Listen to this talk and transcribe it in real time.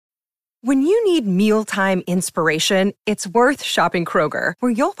When you need mealtime inspiration, it's worth shopping Kroger,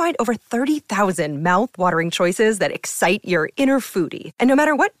 where you'll find over 30,000 mouth-watering choices that excite your inner foodie. And no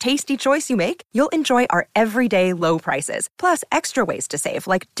matter what tasty choice you make, you'll enjoy our everyday low prices, plus extra ways to save,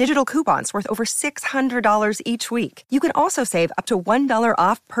 like digital coupons worth over $600 each week. You can also save up to $1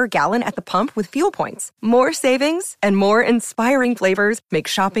 off per gallon at the pump with fuel points. More savings and more inspiring flavors make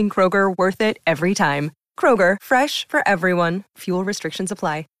shopping Kroger worth it every time. Kroger, fresh for everyone. Fuel restrictions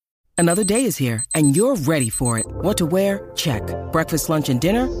apply. Another day is here, and you're ready for it. What to wear? Check. Breakfast, lunch, and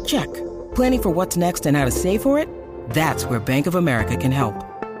dinner? Check. Planning for what's next and how to save for it? That's where Bank of America can help.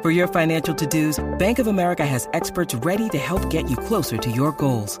 For your financial to-dos, Bank of America has experts ready to help get you closer to your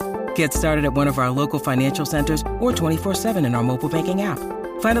goals. Get started at one of our local financial centers or 24/7 in our mobile banking app.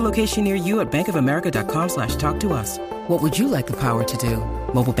 Find a location near you at bankofamerica.com/talktous. What would you like the power to do?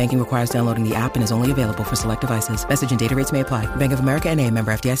 Mobile banking requires downloading the app and is only available for select devices. Message and data rates may apply. Bank of America N.A.,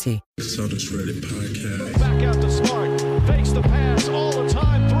 member FDIC. Celtics Reddit podcast. Back out to Smart. Fakes the pass all the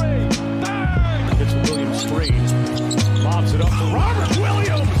time. Three. Bang! It's Williams three. Lobs it up for Robert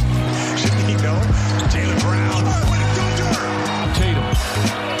Williams. Chiquito. Jaylen Brown. Tatum.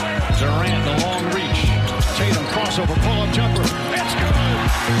 Durant, the long reach. Tatum crossover, pull-up jumper. It's good.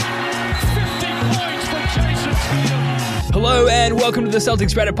 50 points for Jason Tatum. Hello and welcome to the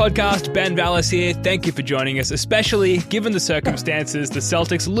Celtics Reddit podcast. Ben Vallis here. Thank you for joining us, especially given the circumstances. The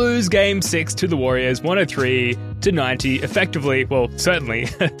Celtics lose Game 6 to the Warriors, 103-90, effectively, well, certainly,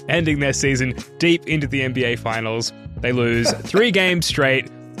 ending their season deep into the NBA Finals. They lose 3 games straight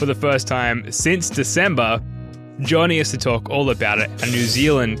for the first time since December. Joining us to talk all about it, a New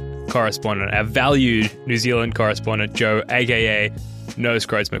Zealand correspondent, a valued New Zealand correspondent, Joe, a.k.a. Nose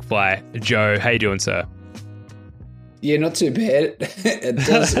Croats McFly. Joe, how you doing, sir? Yeah, not too bad. It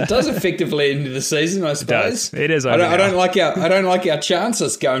does effectively end the season, I suppose. It is. I don't like our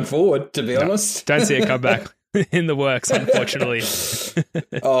chances going forward, to be honest. Don't see a comeback in the works, unfortunately.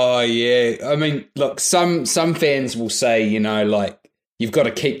 Oh yeah, I mean, look, some fans will say, you know, like you've got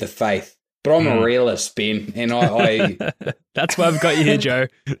to keep the faith, but I'm a realist, Ben, and I That's why I've got you here, Joe.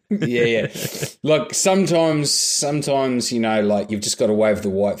 yeah. Look, sometimes, you know, like you've just got to wave the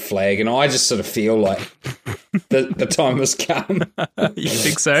white flag, and I just sort of feel like the time has come. You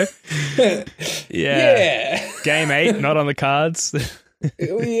think so? Yeah. Game 8, not on the cards.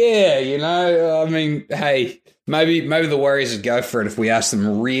 Yeah, you know, I mean, hey, maybe the Warriors would go for it if we asked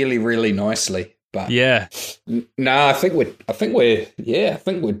them really, really nicely. But yeah, no, I think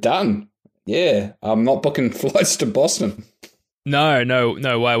we're done. Yeah, I'm not booking flights to Boston. No.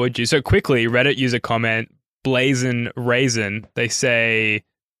 Why would you? So quickly, Reddit user comment, Blazin Raisin. They say,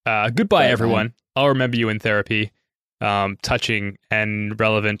 "Goodbye, everyone. I'll remember you in therapy." Touching and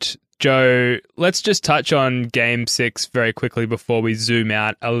relevant. Joe, let's just touch on Game 6 very quickly before we zoom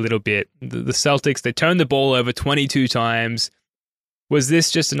out a little bit. The Celtics, they turned the ball over 22 times. Was this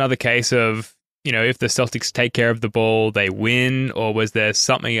just another case of, you know, if the Celtics take care of the ball, they win, or was there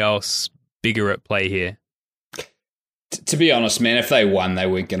something else bigger at play here? To be honest, man, if they won, they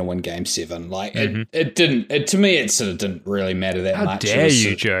weren't going to win Game 7. Like, it didn't. To me, it sort of didn't really matter that much. How dare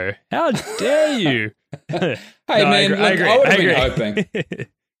you, Joe? How dare you? Hey, no, man, I agree. would have been hoping.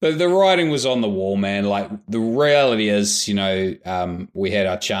 The writing was on the wall, man. Like, the reality is, you know, we had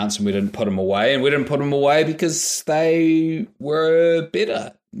our chance and we didn't put them away. And we didn't put them away because they were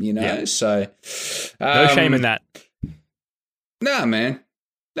better, you know? Yeah. So no shame in that. Nah, man.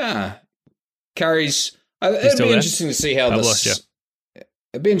 Nah. Curry's... It'd be interesting to see how this...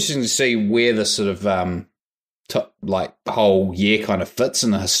 It'd be interesting to see where the sort of, whole year kind of fits in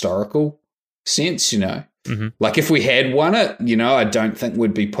the historical sense, you know? Mm-hmm. Like, if we had won it, you know, I don't think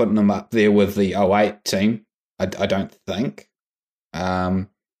we'd be putting them up there with the 08 team. I don't think.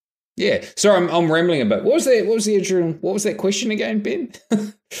 Yeah. Sorry, I'm rambling a bit. What was that question again, Ben?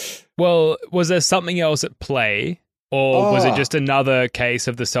 Well, was there something else at play? Or was it just another case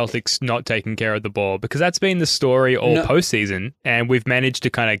of the Celtics not taking care of the ball? Because that's been the story all postseason, and we've managed to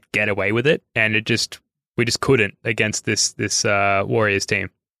kind of get away with it, and we just couldn't against this Warriors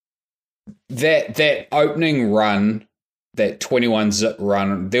team. That opening run, that 21-zip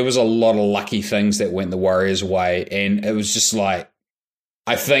run, there was a lot of lucky things that went the Warriors' way, and it was just like,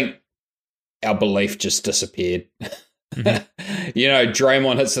 I think our belief just disappeared. Mm-hmm. You know,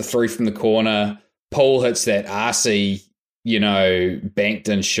 Draymond hits the 3 from the corner. Paul hits that RC, you know, banked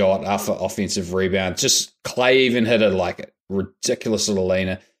in shot after offensive rebound. Just Clay even hit it like a ridiculous little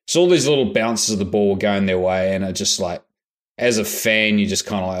leaner. So all these little bounces of the ball were going their way, and it just like, as a fan, you just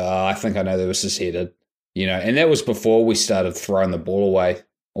kind of like, I think I know that this is headed, you know. And that was before we started throwing the ball away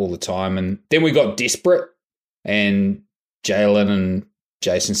all the time. And then we got desperate, and Jaylen and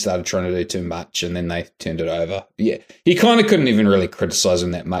Jason started trying to do too much, and then they turned it over. Yeah, he kind of couldn't even really criticize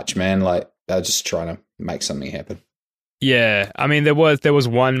him that much, man. Like, they were just trying to make something happen. Yeah, I mean, there was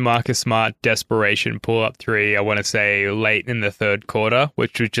one Marcus Smart desperation pull-up three, I want to say, late in the third quarter,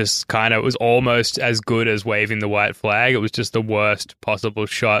 which was just kind of, was almost as good as waving the white flag. It was just the worst possible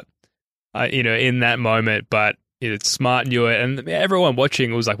shot, in that moment, but Smart knew it, and everyone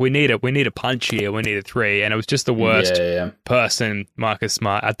watching was like, we need a punch here, we need a three, and it was just the worst person, Marcus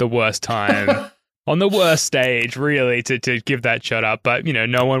Smart, at the worst time, on the worst stage, really, to give that shot up, but,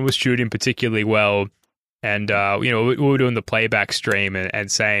 no one was shooting particularly well. And, we were doing the playback stream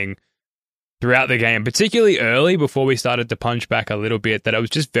and saying throughout the game, particularly early before we started to punch back a little bit, that it was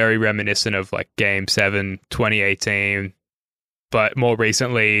just very reminiscent of like Game 7, 2018. But more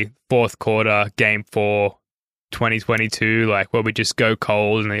recently, fourth quarter, Game 4, 2022, like where we just go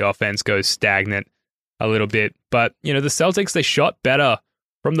cold and the offense goes stagnant a little bit. But, the Celtics, they shot better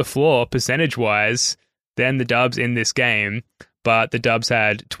from the floor percentage-wise than the Dubs in this game. But the Dubs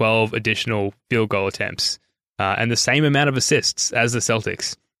had 12 additional field goal attempts and the same amount of assists as the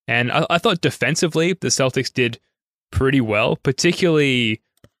Celtics. And I thought defensively, the Celtics did pretty well, particularly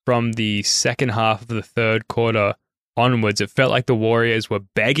from the second half of the third quarter onwards. It felt like the Warriors were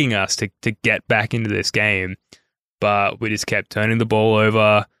begging us to get back into this game, but we just kept turning the ball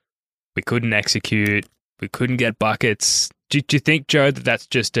over. We couldn't execute. We couldn't get buckets. Do you think, Joe, that that's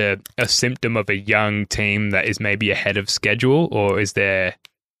just a symptom of a young team that is maybe ahead of schedule, or is there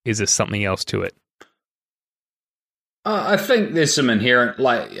something else to it? I think there's some inherent,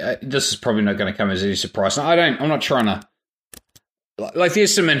 this is probably not going to come as any surprise. I'm not trying to,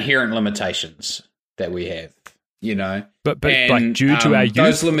 there's some inherent limitations that we have, But like due to our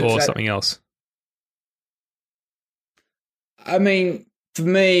youth or something else? I mean, for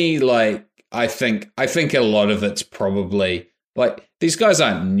me, I think a lot of it's probably these guys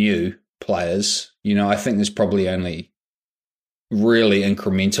aren't new players. I think there's probably only really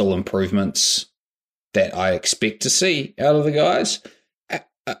incremental improvements that I expect to see out of the guys.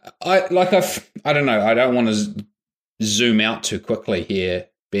 I don't know. I don't want to zoom out too quickly here,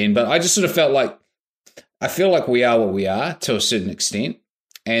 Ben, but I just sort of I feel like we are what we are to a certain extent,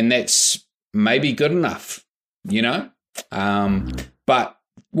 and that's maybe good enough, but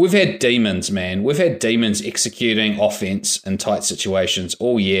we've had demons, man. We've had demons executing offense in tight situations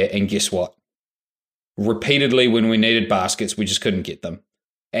all year, and guess what? Repeatedly, when we needed baskets, we just couldn't get them.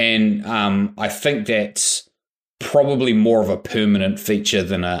 And I think that's probably more of a permanent feature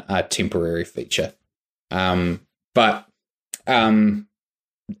than a temporary feature. But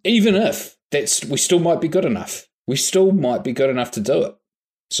even if we still might be good enough. We still might be good enough to do it.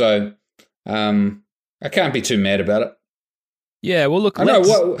 So I can't be too mad about it. Yeah, well, look. I know.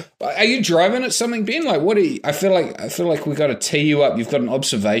 What are you driving at something, Ben? What are you? I feel like we got to tee you up. You've got an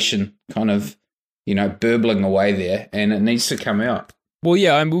observation, kind of, burbling away there, and it needs to come out. Well,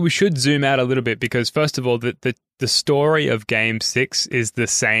 yeah, we should zoom out a little bit because, first of all, the story of Game 6 is the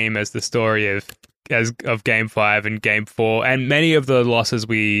same as the story of Game 5 and Game 4, and many of the losses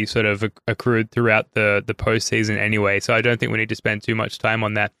we sort of accrued throughout the postseason anyway. So I don't think we need to spend too much time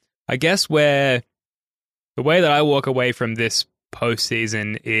on that. I guess the way that I walk away from this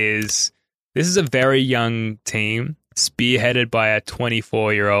postseason is this is a very young team spearheaded by a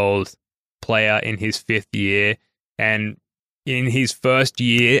 24-year-old player in his fifth year. And in his first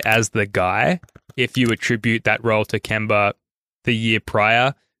year as the guy, if you attribute that role to Kemba the year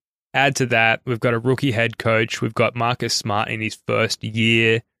prior, add to that, we've got a rookie head coach. We've got Marcus Smart in his first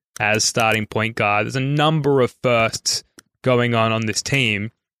year as starting point guard. There's a number of firsts going on this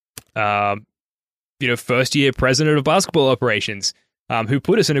team. First year president of basketball operations, who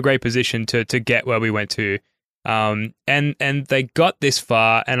put us in a great position to get where we went to. And they got this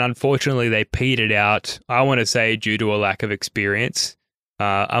far, and unfortunately they petered out, I want to say, due to a lack of experience,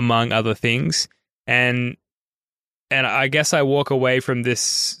 among other things. And I guess I walk away from this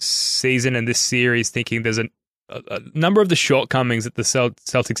season and this series thinking there's a number of the shortcomings that the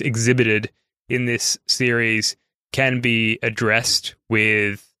Celtics exhibited in this series can be addressed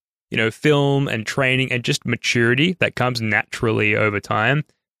with film and training and just maturity that comes naturally over time.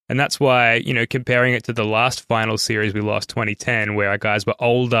 And that's why, comparing it to the last final series we lost, 2010, where our guys were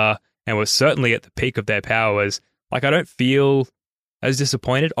older and were certainly at the peak of their powers, I don't feel as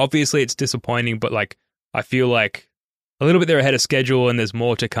disappointed. Obviously, it's disappointing, but I feel like a little bit they're ahead of schedule and there's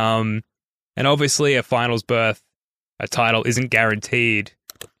more to come. And obviously, a finals berth, a title isn't guaranteed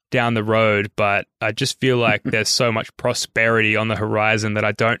down the road, but I just feel like there's so much prosperity on the horizon that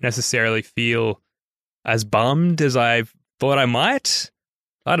I don't necessarily feel as bummed as I thought I might.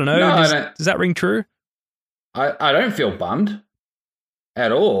 I don't know. Does that ring true? I don't feel bummed.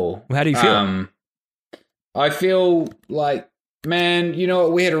 at all. How do you feel? I feel like, man, you know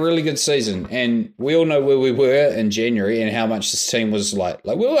what? We had a really good season, and we all know where we were in January and how much this team was like.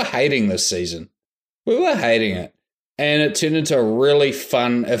 Like, we were hating this season. We were hating it. And it turned into a really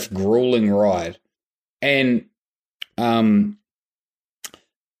fun, if grueling, ride. And,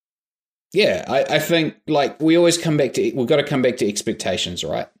 yeah, I think, like, we've got to come back to expectations,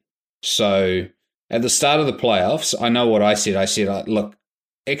 right? So, at the start of the playoffs, I know what I said. I said, look,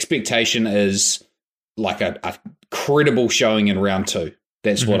 expectation is like a credible showing in round 2.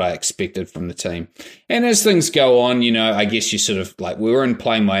 That's what I expected from the team. And as things go on, you know, I guess you sort of like, we were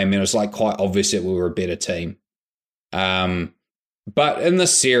playing Miami, and it was like quite obvious that we were a better team. But in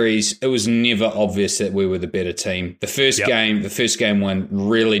this series, it was never obvious that we were the better team. The first game win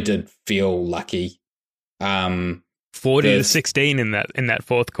really did feel lucky. 40-16 in that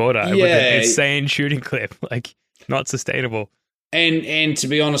fourth quarter with an insane shooting clip, like not sustainable. And to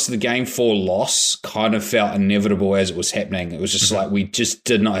be honest, the game 4 loss kind of felt inevitable as it was happening. It was just like we just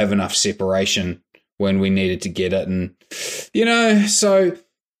did not have enough separation when we needed to get it. And, you know, so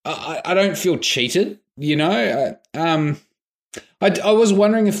I don't feel cheated, you know. I was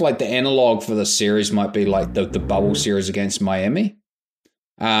wondering if like the analog for this series might be like the bubble series against Miami.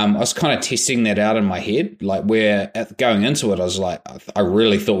 I was kind of testing that out in my head. Like going into it, I was like, I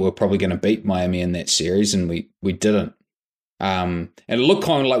really thought we were probably going to beat Miami in that series, and we didn't. And it looked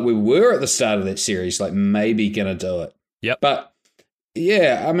kind of like we were at the start of that series, like maybe going to do it. Yep. But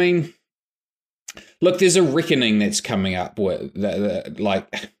yeah, I mean, look, there's a reckoning that's coming up with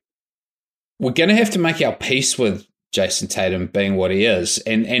like we're going to have to make our peace with Jason Tatum being what he is,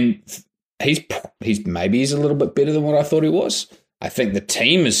 and he's a little bit better than what I thought he was. I think the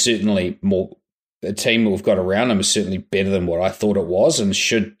team is certainly the team we've got around him is certainly better than what I thought it was, and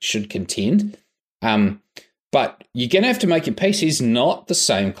should contend. But you're going to have to make your peace. He's not the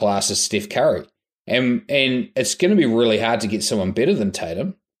same class as Steph Curry, and it's going to be really hard to get someone better than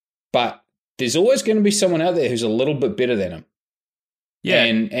Tatum. But there's always going to be someone out there who's a little bit better than him. Yeah,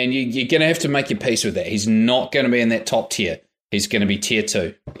 and you're going to have to make your peace with that. He's not going to be in that top tier. He's going to be tier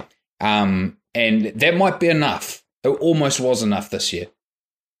 2, and that might be enough. It almost was enough this year.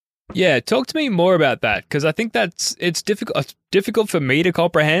 Yeah, talk to me more about that, because I think it's difficult for me to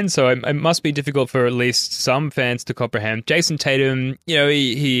comprehend. So it must be difficult for at least some fans to comprehend. Jason Tatum, you know,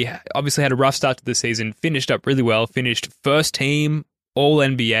 he obviously had a rough start to the season. Finished up really well. Finished first team All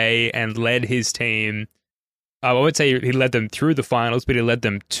NBA and led his team. I won't say he led them through the finals, but he led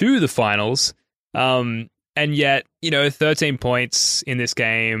them to the finals. And yet, you know, 13 points in this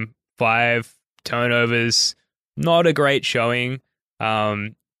game, 5 turnovers, not a great showing.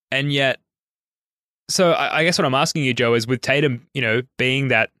 And yet, so I guess what I'm asking you, Joe, is with Tatum, you know, being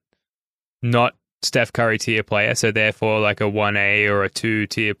that not Steph Curry tier player, so therefore like a 1A or a 2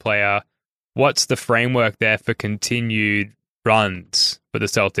 tier player, what's the framework there for continued runs for the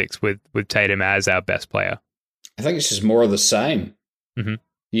Celtics with Tatum as our best player? I think it's just more of the same. Mm-hmm.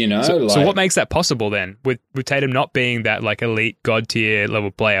 You know, so what makes that possible then? With Tatum not being that like elite god tier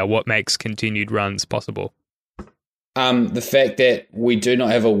level player, what makes continued runs possible? The fact that we do not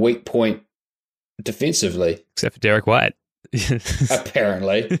have a weak point defensively, except for Derek White,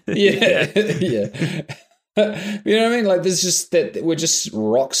 apparently. Yeah. You know what I mean? Like, there's just that we're just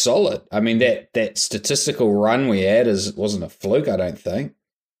rock solid. I mean, that statistical run we had wasn't a fluke. I don't think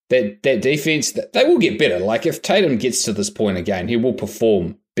that defense they will get better. Like, if Tatum gets to this point again, he will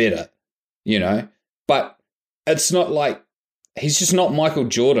perform better. You know, but it's not like he's just not Michael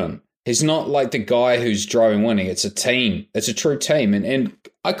Jordan. He's not like the guy who's driving winning. It's a team. It's a true team. And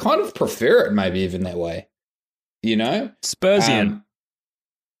I kind of prefer it maybe even that way. You know? Spursian.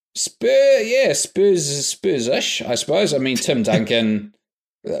 Spurs-ish, I suppose. I mean, Tim Duncan.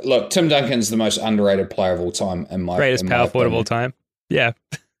 Look, Tim Duncan's the most underrated player of all time in my greatest power forward of all time. Yeah.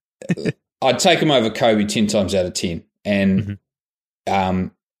 I'd take him over Kobe 10 times out of 10. And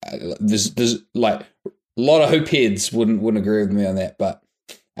there's like a lot of hoop heads wouldn't agree with me on that, but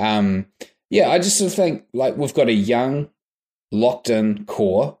yeah, I just sort of think like we've got a young, locked-in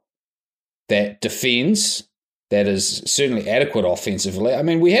core that defends, that is certainly adequate offensively. I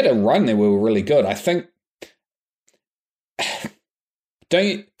mean, we had a run there where we were really good. I think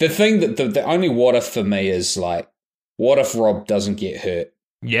the only what if for me is like, what if Rob doesn't get hurt?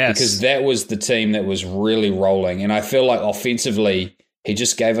 Yes. Because that was the team that was really rolling, and I feel like offensively he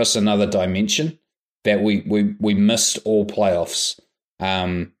just gave us another dimension that we missed all playoffs.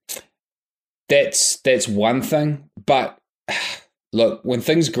 That's one thing, but look, when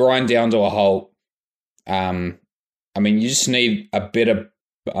things grind down to a halt, I mean, you just need a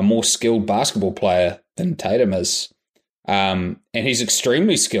more skilled basketball player than Tatum is. And he's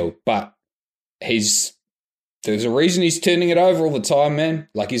extremely skilled, but there's a reason he's turning it over all the time, man.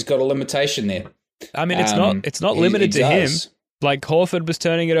 Like, he's got a limitation there. I mean, it's not limited to him. Like, Horford was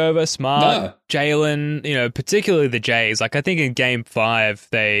turning it over, Smart, Jalen, particularly the Jays. Like, I think in Game 5,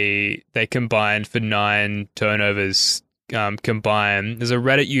 they combined for 9 turnovers combined. There's a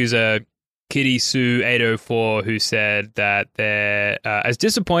Reddit user, Kitty Sue 804, who said that they're as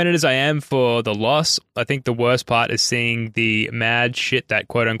disappointed as I am for the loss. I think the worst part is seeing the mad shit that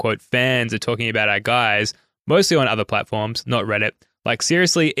quote-unquote fans are talking about our guys, mostly on other platforms, not Reddit. Like,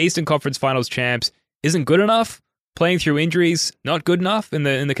 seriously, Eastern Conference Finals champs isn't good enough. Playing through injuries, not good enough in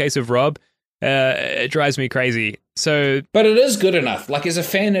the case of Rob. It drives me crazy. So, but it is good enough. Like, as a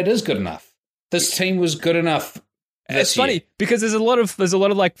fan, it is good enough. This team was good enough. It's funny because there's a lot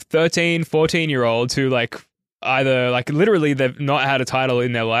of like 13, 14-year-olds who like either like literally they've not had a title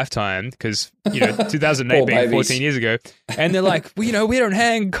in their lifetime because 2008 being 14 years ago, and they're like, we don't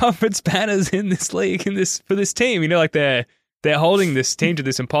hang conference banners in this league for this team. Like they're holding this team to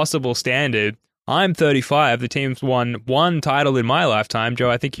this impossible standard. I'm 35. The team's won 1 title in my lifetime.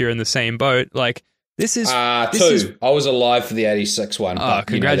 Joe, I think you're in the same boat. Like, this is... 2. I was alive for the 86 one. Oh,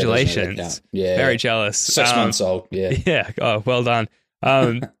 congratulations. Yeah. Very jealous. 6 months old, yeah. Yeah. Oh, well done.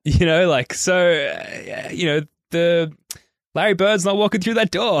 The Larry Bird's not walking through that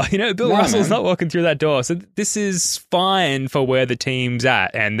door. Bill Russell's not walking through that door. So this is fine for where the team's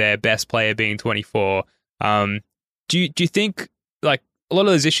at and their best player being 24. Do you think, like, a lot of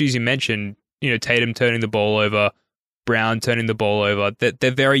those issues you mentioned, Tatum turning the ball over, Brown turning the ball over, that they're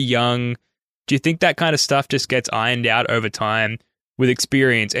very young. Do you think that kind of stuff just gets ironed out over time with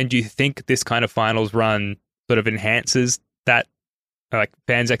experience? And do you think this kind of finals run sort of enhances that, like,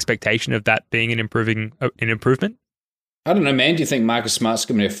 fans' expectation of that being an improvement? I don't know, man. Do you think Marcus Smart's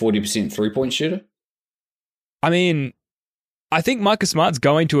going to be a 40% three-point shooter? I mean, I think Marcus Smart's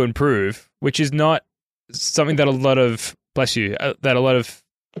going to improve, which is not something that a lot of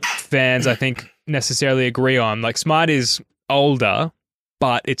fans, I think, necessarily agree on. Like, Smart is older,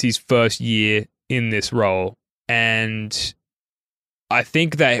 but it's his first year in this role. And I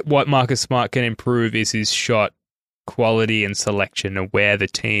think that what Marcus Smart can improve is his shot quality and selection and where the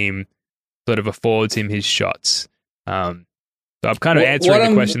team sort of affords him his shots. So I'm kind of answering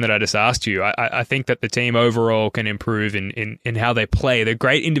the question that I just asked you. I think that the team overall can improve in how they play. They're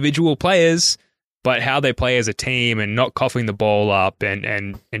great individual players, but how they play as a team and not coughing the ball up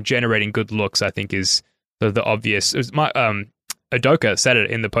and generating good looks, I think, is the obvious. Udoka said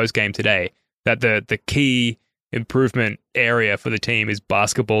it in the post-game today, that the key improvement area for the team is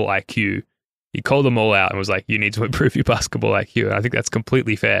basketball IQ. He called them all out and was like, you need to improve your basketball IQ. And I think that's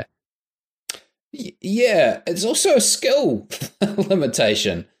completely fair. Yeah, it's also a skill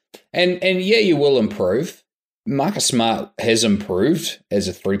limitation. And yeah, you will improve. Marcus Smart has improved as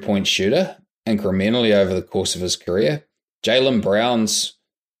a three-point shooter incrementally over the course of his career. Jaylen Brown's,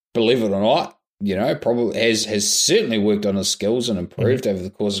 believe it or not, probably has certainly worked on his skills and improved over the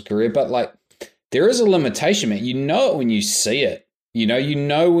course of his career. But, like, there is a limitation, man. You know it when you see it. You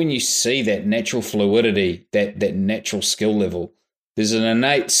know when you see that natural fluidity, that natural skill level. There's an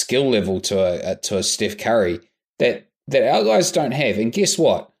innate skill level to a Steph Curry that our guys don't have. And guess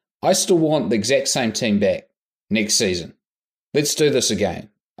what? I still want the exact same team back next season. Let's do this again.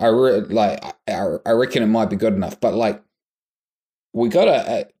 I reckon it might be good enough. But, like, we're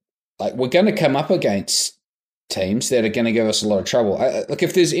going to come up against teams that are going to give us a lot of trouble. Look,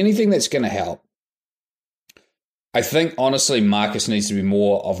 if there's anything that's going to help, I think, honestly, Marcus needs to be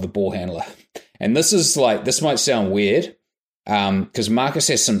more of the ball handler. And this might sound weird, because Marcus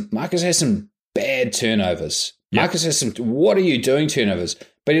has some bad turnovers. Yep. Marcus has some "what are you doing" turnovers,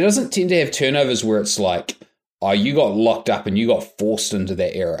 but he doesn't tend to have turnovers where it's like, oh, you got locked up and you got forced into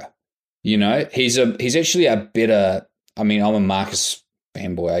that era. He's actually a better. I mean, I'm a Marcus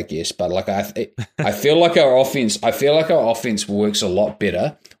fanboy, I guess, but like I feel like our offense works a lot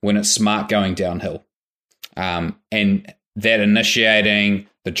better when it's Smart going downhill, and that initiating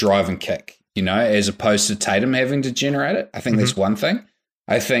the drive and kick. As opposed to Tatum having to generate it. I think that's one thing.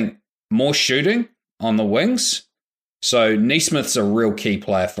 I think more shooting on the wings. So Nesmith's a real key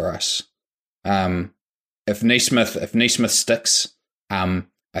player for us. If Nesmith sticks, I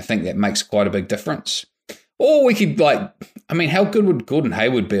think that makes quite a big difference. Or we could, how good would Gordon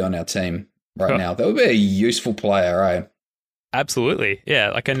Hayward be on our team right now? That would be a useful player, right? Absolutely, yeah.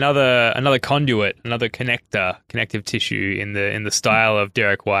 Like another conduit, another connective tissue in the style of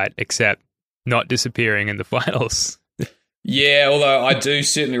Derek White, except not disappearing in the finals. Yeah, although I do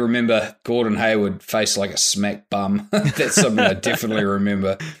certainly remember Gordon Hayward face like a smack bum. That's something I definitely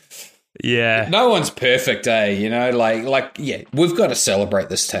remember. Yeah. No one's perfect, you know, yeah, we've got to celebrate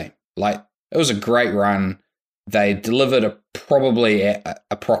this team. Like, it was a great run. They delivered approximately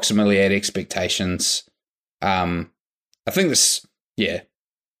at expectations. I think this, yeah,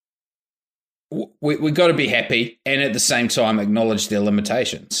 we got to be happy and at the same time acknowledge their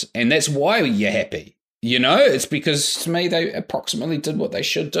limitations. And that's why you're happy. You know, it's because to me, they approximately did what they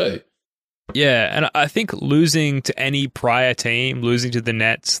should do. Yeah, and I think losing to any prior team, losing to the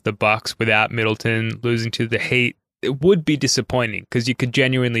Nets, the Bucks without Middleton, losing to the Heat, it would be disappointing because you could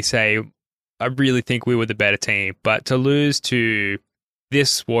genuinely say, I really think we were the better team. But to lose to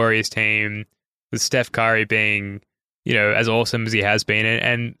this Warriors team with Steph Curry being, you know, as awesome as he has been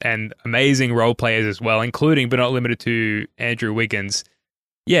and amazing role players as well, including but not limited to Andrew Wiggins.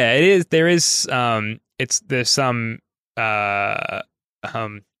 Yeah, it is. There's some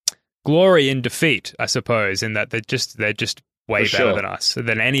glory in defeat, I suppose, in that they're just way better than us,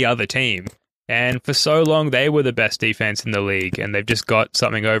 than any other team. And for so long, they were the best defense in the league, and they've just got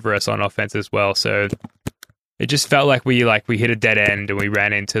something over us on offense as well. So it just felt like we hit a dead end and we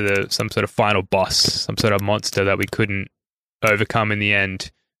ran into some sort of final boss, some sort of monster that we couldn't overcome in the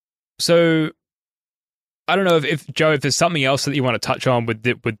end. So I don't know if Joe, if there's something else that you want to touch on with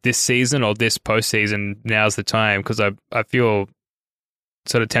this season or this postseason, now's the time, because I feel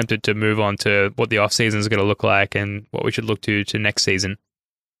sort of tempted to move on to what the off season is going to look like and what we should look to next season.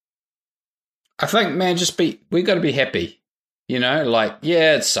 I think, man, we got to be happy. You know, like,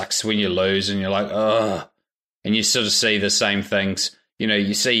 yeah, it sucks when you lose and you're like, oh, and you sort of see the same things. You know,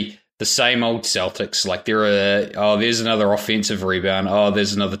 you see the same old Celtics, like there's another offensive rebound. Oh,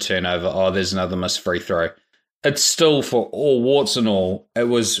 there's another turnover. Oh, there's another missed free throw. It's still, for all warts and all, it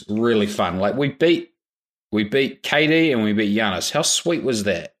was really fun. Like, we beat KD and we beat Giannis. How sweet was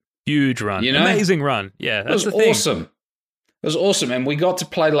that? Huge run. You know? Amazing run. Yeah, that's the thing. Awesome. It was awesome. And we got to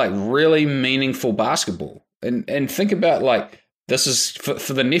play like really meaningful basketball. And think about, like, this is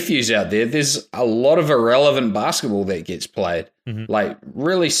for the nephews out there, there's a lot of irrelevant basketball that gets played. Mm-hmm. Like,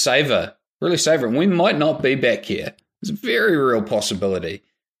 really savor it. And we might not be back here. It's a very real possibility.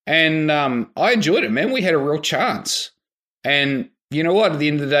 And I enjoyed it, man. We had a real chance. And you know what? At the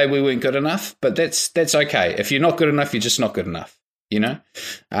end of the day, we weren't good enough, but that's okay. If you're not good enough, you're just not good enough, you know?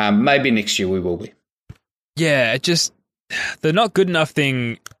 Maybe next year we will be. Yeah, the not good enough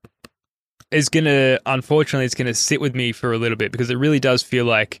thing is unfortunately, it's going to sit with me for a little bit, because it really does feel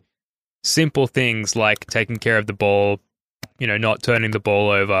like simple things like taking care of the ball, you know, not turning the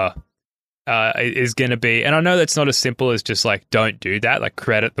ball over, is going to be, and I know that's not as simple as just like, don't do that, like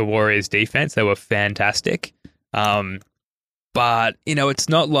credit the Warriors defense. They were fantastic. But, you know, it's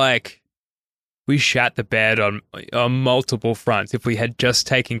not like we shat the bed on multiple fronts. If we had just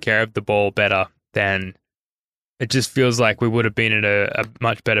taken care of the ball better, then it just feels like we would have been in a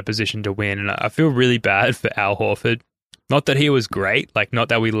much better position to win. And I feel really bad for Al Horford. Not that he was great, like not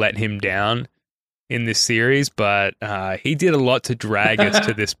that we let him down in this series, but he did a lot to drag us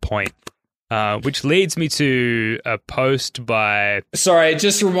to this point. Which leads me to a post by... Sorry, it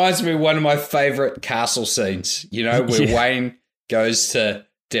just reminds me of one of my favourite Castle scenes, you know, where Wayne goes to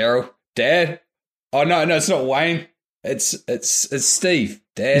Daryl, Dad? Oh, no, it's not Wayne. It's Steve.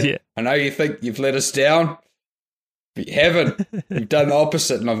 Dad, yeah. I know you think you've let us down, but you haven't. You've done the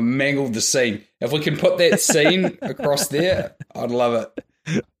opposite, and I've mangled the scene. If we can put that scene across there, I'd love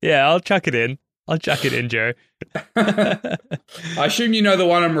it. Yeah, I'll chuck it in, Joe. I assume you know the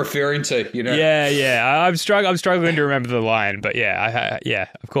one I'm referring to, you know? Yeah. I'm struggling to remember the line, but yeah,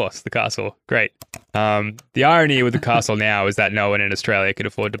 of course, the castle. Great. The irony with the castle now is that no one in Australia could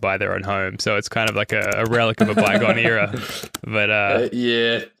afford to buy their own home, so it's kind of like a relic of a bygone era. But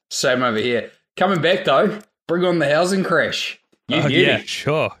yeah, same over here. Coming back though, bring on the housing crash. Yeah,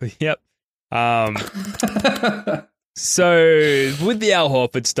 sure. Yep. So, with the Al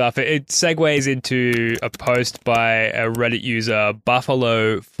Horford stuff, it segues into a post by a Reddit user,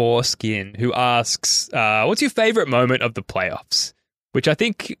 Buffalo Foreskin, who asks, what's your favorite moment of the playoffs? Which I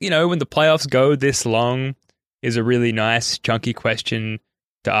think, you know, when the playoffs go this long is a really nice, chunky question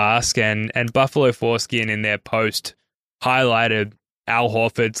to ask. And Buffalo Foreskin in their post highlighted Al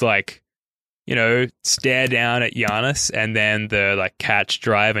Horford's, like, you know, stare down at Giannis and then the, like, catch,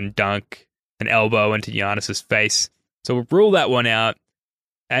 drive, and dunk, an elbow into Giannis's face. So we'll rule that one out.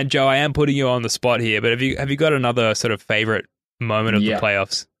 And Joe, I am putting you on the spot here, but have you got another sort of favorite moment of the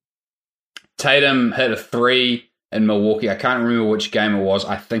playoffs? Tatum hit a 3 in Milwaukee. I can't remember which game it was.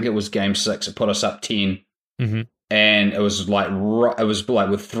 I think it was Game 6. It put us up 10, and it was like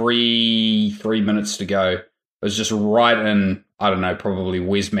with three minutes to go. It was just right in, I don't know, probably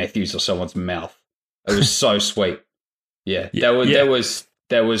Wes Matthews or someone's mouth. It was so sweet. Yeah, that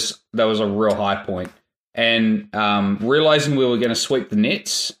that was a real high point. And realizing we were going to sweep the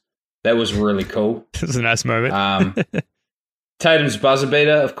Nets, that was really cool. It was a nice moment. Tatum's buzzer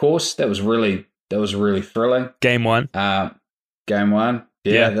beater, of course, that was really thrilling. Game one. Yeah,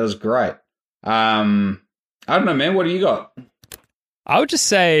 that was great. I don't know, man. What do you got? I would just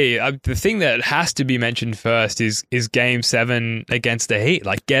say the thing that has to be mentioned first is Game 7 against the Heat,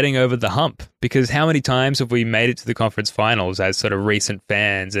 like getting over the hump. Because how many times have we made it to the conference finals as sort of recent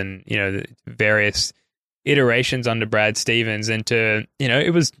fans, and the various iterations under Brad Stevens, and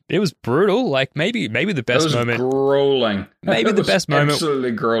it was brutal. Like maybe the best moment, grueling. Maybe the best moment,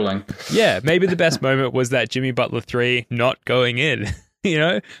 absolutely grueling. Yeah, maybe the best moment was that Jimmy Butler 3 not going in.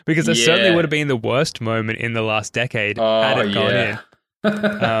 Because it certainly would have been the worst moment in the last decade had it gone in.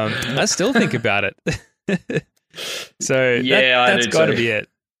 I still think about it. So that's got to be it.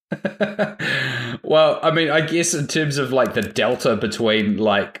 Well, I mean, I guess in terms of like the delta between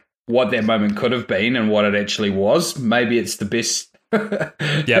like what that moment could have been and what it actually was, maybe it's the best.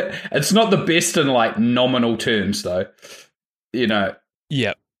 Yep. It's not the best in like nominal terms though.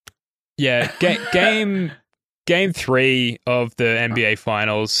 Yep. Yeah. Game 3 of the NBA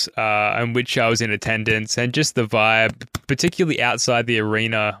Finals, in which I was in attendance, and just the vibe, particularly outside the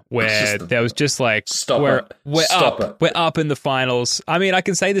arena, where there was just like, we're up in the finals. I mean, I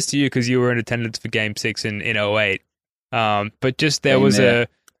can say this to you because you were in attendance for Game 6 in 08. But just there was a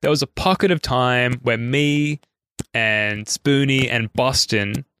pocket of time where me and Spoonie and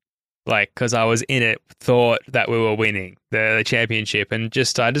Boston, like, because I was in it, thought that we were winning the championship, and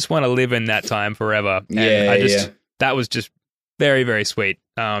I just want to live in that time forever. And that was just very, very sweet.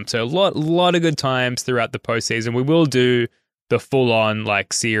 So a lot of good times throughout the postseason. We will do the full on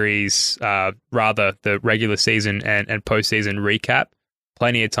like series, rather the regular season and postseason recap.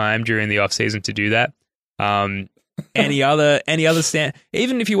 Plenty of time during the off season to do that. Any other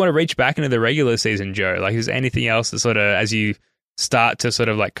even if you want to reach back into the regular season, Joe, like is there anything else that sort of, as you start to sort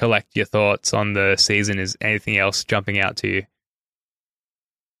of like collect your thoughts on the season, is anything else jumping out to you?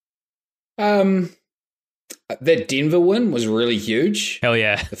 That Denver win was really huge. Hell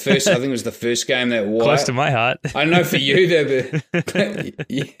yeah. I think it was the first game that was close to my heart. I know for you that,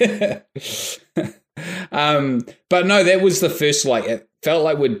 but no, that was the first, like, it felt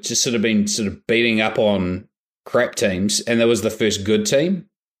like we'd just sort of been sort of beating up on crap teams, and that was the first good team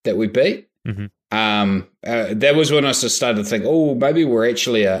that we beat. Mm-hmm. That was when I sort of started to think, oh, maybe we're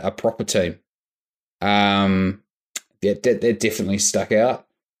actually a proper team. That definitely stuck out.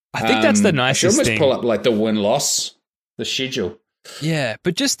 I think that's the nicest thing. I should almost pull up like the win-loss, the schedule. Yeah,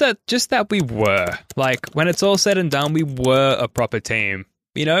 but just that we were, like, when it's all said and done, we were a proper team.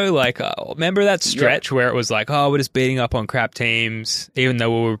 Like, remember that stretch where it was like, oh, we're just beating up on crap teams, even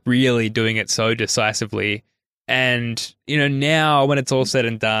though we were really doing it so decisively. And, now when it's all said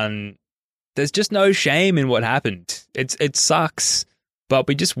and done, there's just no shame in what happened. It sucks, but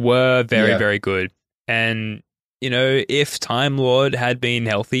we just were very, very good. And, if Time Lord had been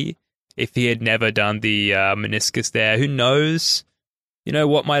healthy, if he had never done the meniscus there, who knows,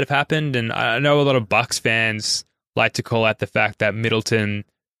 what might have happened. And I know a lot of Bucks fans like to call out the fact that Middleton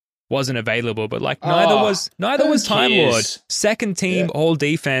wasn't available, but like neither was Time Lord. Second team all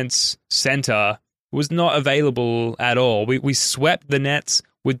defense center was not available at all. We swept the Nets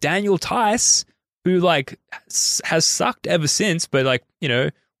with Daniel Tice, who like has sucked ever since, but like,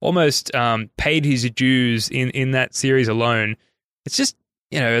 almost paid his dues in that series alone. It's just,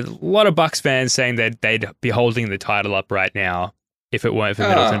 a lot of Bucks fans saying that they'd be holding the title up right now if it weren't for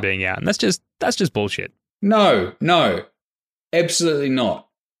Middleton being out. And that's just bullshit. No, absolutely not.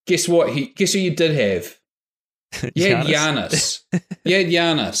 Guess what? Guess who you did have? You had Giannis. You had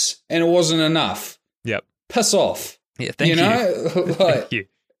Giannis, and it wasn't enough. Yep. Piss off. Yeah, thank you. Like, thank you.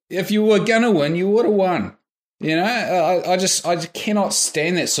 If you were gonna win, you would have won. I just cannot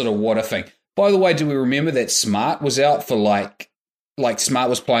stand that sort of water thing. By the way, do we remember that Smart was out for like Smart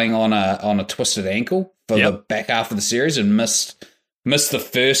was playing on a twisted ankle for the back half of the series and missed the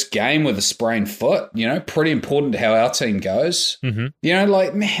first game with a sprained foot? Pretty important to how our team goes.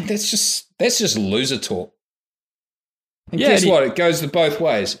 Mm-hmm. Man, that's just loser talk. And guess what? It goes both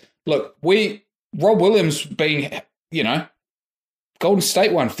ways. Look, Rob Williams being, Golden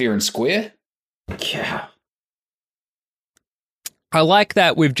State won fair and square. Yeah. I like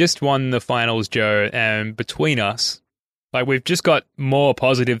that we've just won the finals, Joe, and between us, like, we've just got more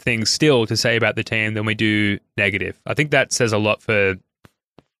positive things still to say about the team than we do negative. I think that says a lot for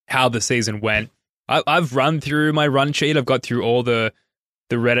how the season went. I've run through my run sheet. I've got through all the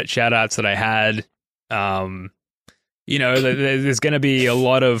Reddit shout-outs that I had. There's going to be a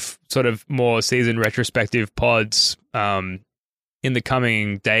lot of sort of more season retrospective pods in the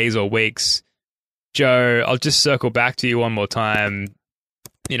coming days or weeks. Joe, I'll just circle back to you one more time.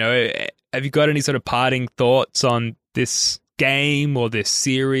 You know, have you got any sort of parting thoughts on this game or this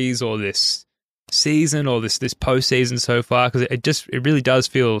series or this season or this postseason so far? Because it really does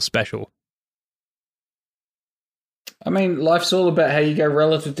feel special. I mean, life's all about how you go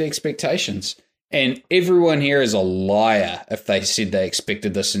relative to expectations. And everyone here is a liar if they said they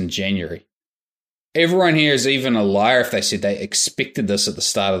expected this in January. Everyone here is even a liar if they said they expected this at the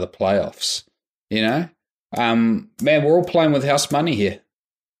start of the playoffs. You know? Man, we're all playing with house money here.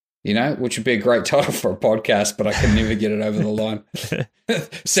 You know, which would be a great title for a podcast, but I can never get it over the line.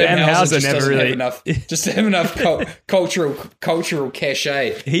 Sam Hauser never really just have enough cultural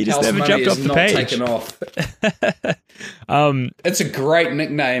cachet. He just never jumped off the page. Taken off. It's a great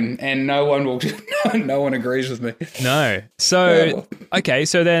nickname, and no one agrees with me. No. So okay,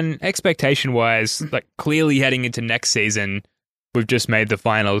 so then expectation wise, like clearly heading into next season, we've just made the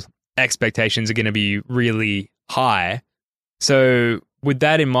finals. Expectations are going to be really high. So with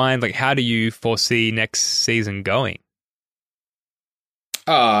that in mind, like, how do you foresee next season going?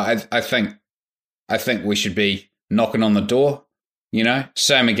 I think we should be knocking on the door. You know,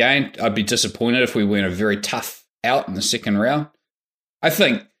 same again. I'd be disappointed if we went a very tough out in the second round. I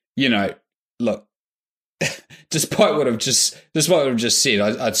think, you know, look, despite what I've just said,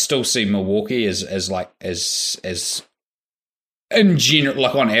 I'd still see Milwaukee as in general,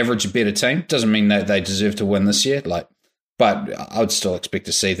 like on average, a better team. Doesn't mean that they deserve to win this year. But I would still expect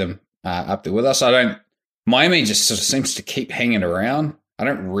to see them up there with us. Miami just sort of seems to keep hanging around. I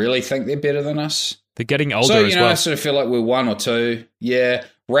don't really think they're better than us. They're getting older as well. So, you know, I sort of feel like we're one or two. Yeah.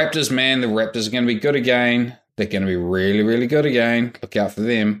 Raptors, man, the Raptors are going to be good again. They're going to be really, really good again. Look out for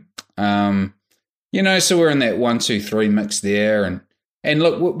them. You know, so we're in that 1, 2, 3 mix there. And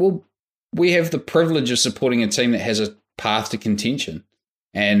look, we have the privilege of supporting a team that has a path to contention.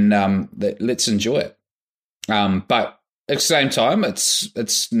 And let's enjoy it. But at the same time,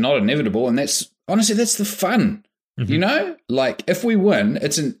 it's not inevitable, and that's the fun, you know? Like, if we win,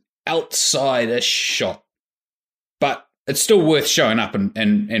 it's an outside-ish shot, but it's still worth showing up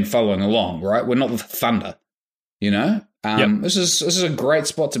and following along, right? We're not the Thunder, you know? This is a great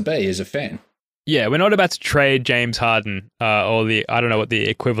spot to be as a fan. Yeah, we're not about to trade James Harden or I don't know what the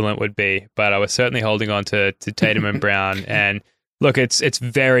equivalent would be, but I was certainly holding on to Tatum and Brown. And look, it's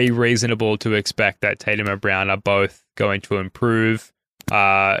very reasonable to expect that Tatum and Brown are both going to improve.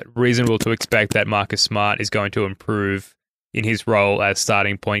 Reasonable to expect that Marcus Smart is going to improve in his role as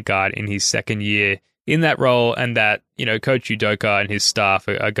starting point guard in his second year in that role, and that, you know, Coach Udoka and his staff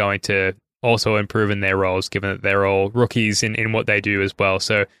are going to also improve in their roles, given that they're all rookies in what they do as well.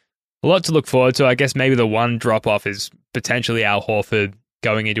 So a lot to look forward to. I guess maybe the one drop-off is potentially Al Horford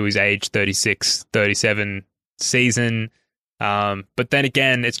going into his age 36, 37 season. But then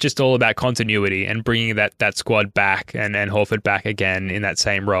again, it's just all about continuity and bringing that squad back and Horford back again in that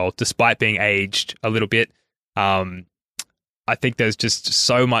same role, despite being aged a little bit. I think there's just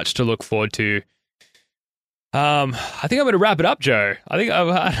so much to look forward to. I think I'm going to wrap it up, Joe. I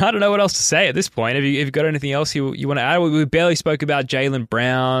don't know what else to say at this point. Have you got anything else you want to add? We barely spoke about Jaylen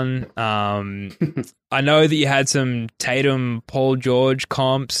Brown. I know that you had some Tatum, Paul George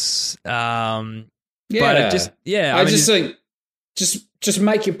comps. But I just think just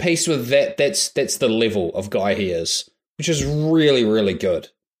make your peace with that. That's the level of guy he is, which is really, really good,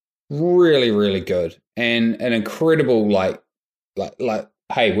 really, really good, and an incredible like.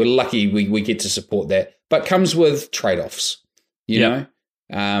 Hey, we're lucky we get to support that, but comes with trade-offs, you know?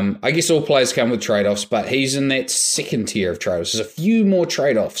 I guess all players come with trade-offs, but he's in that second tier of trade-offs. There's a few more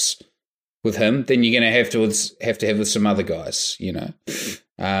trade-offs with him than you're going to have to have with some other guys, you know?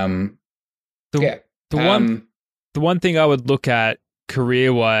 The one thing I would look at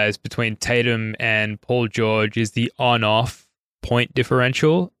career-wise between Tatum and Paul George is the on-off point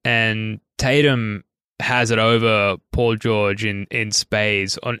differential, and Tatum has it over Paul George in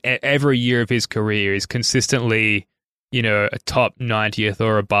spades on every year of his career. Is consistently, you know, a top 90th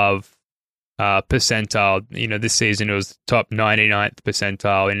or above percentile. You know, this season it was top 99th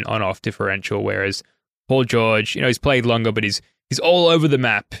percentile in on-off differential, whereas Paul George, you know, he's played longer, but he's all over the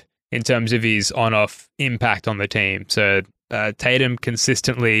map in terms of his on-off impact on the team. So Tatum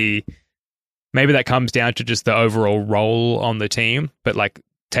consistently, maybe that comes down to just the overall role on the team, but like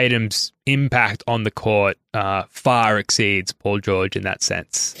Tatum's impact on the court far exceeds Paul George in that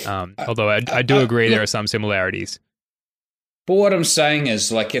sense. Although I do agree there are some similarities. But what I'm saying is,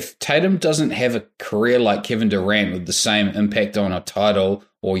 like, if Tatum doesn't have a career like Kevin Durant with the same impact on a title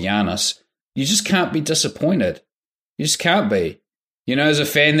or Giannis, you just can't be disappointed. You just can't be. You know, as a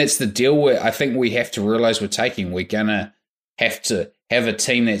fan, that's the deal where I think we have to realize we're taking. We're going to have to have a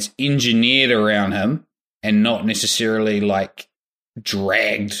team that's engineered around him and not necessarily like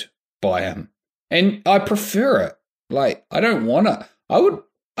dragged by him. And I prefer it. Like, I don't want to. I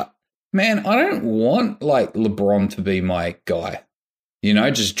don't want like LeBron to be my guy,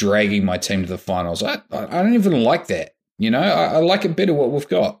 just dragging my team to the finals. I don't even like that. I like it better what we've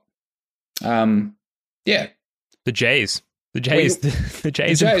got. Yeah. The Jays. The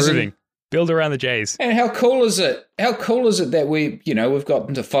Jays improving. Build around the Jays. And how cool is it? How cool is it that we've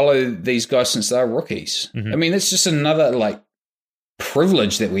gotten to follow these guys since they were rookies? Mm-hmm. I mean, it's just another like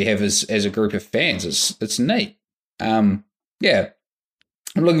privilege that we have as a group of fans. It's neat. Yeah.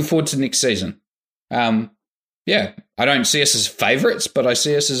 I'm looking forward to next season. Yeah. I don't see us as favourites, but I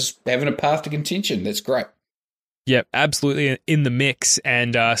see us as having a path to contention. That's great. Yep, absolutely in the mix,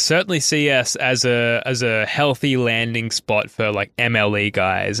 and certainly see us as a healthy landing spot for like MLE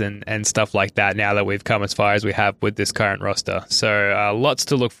guys and stuff like that. Now that we've come as far as we have with this current roster, so lots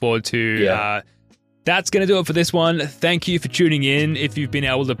to look forward to. Yeah. That's going to do it for this one. Thank you for tuning in. If you've been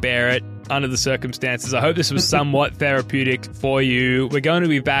able to bear it under the circumstances, I hope this was somewhat therapeutic for you. We're going to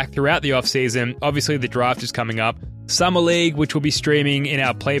be back throughout the off season. Obviously, the draft is coming up. Summer League, which we'll be streaming in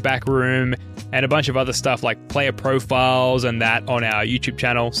our playback room, and a bunch of other stuff like player profiles and that on our YouTube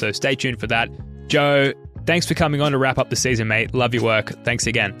channel. So stay tuned for that. Joe, thanks for coming on to wrap up the season, mate. Love your work. Thanks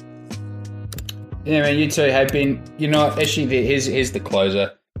again. Yeah, man, you too. Hey, Ben, actually, here's the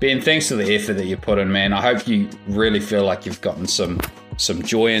closer. Ben, thanks for the effort that you put in, man. I hope you really feel like you've gotten some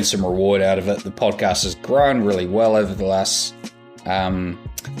joy and some reward out of it. The podcast has grown really well over the last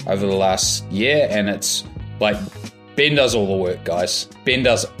year, and it's like Ben does all the work, guys. Ben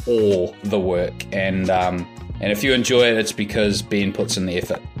does all the work, and if you enjoy it, it's because Ben puts in the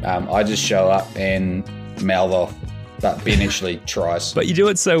effort. I just show up and mouth off, but Ben actually tries. But you do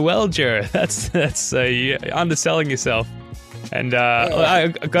it so well, Joe. That's you're underselling yourself. And I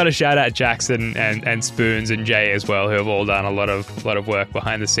got to shout out Jackson and Spoons and Jay as well, who have all done a lot of work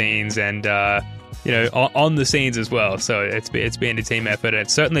behind the scenes and on the scenes as well. So it's been a team effort.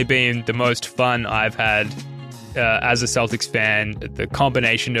 It's certainly been the most fun I've had as a Celtics fan. The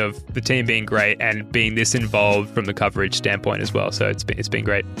combination of the team being great and being this involved from the coverage standpoint as well. So it's been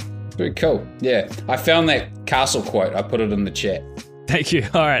great. Very cool. Yeah, I found that Castle quote. I put it in the chat. Thank you.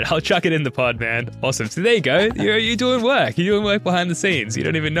 All right, I'll chuck it in the pod, man. Awesome. So there you go. You're doing work. You're doing work behind the scenes. You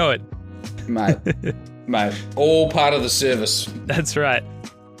don't even know it. Mate, all part of the service. That's right.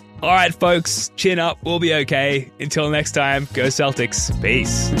 All right, folks, chin up. We'll be okay. Until next time, go Celtics.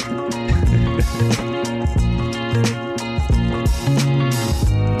 Peace.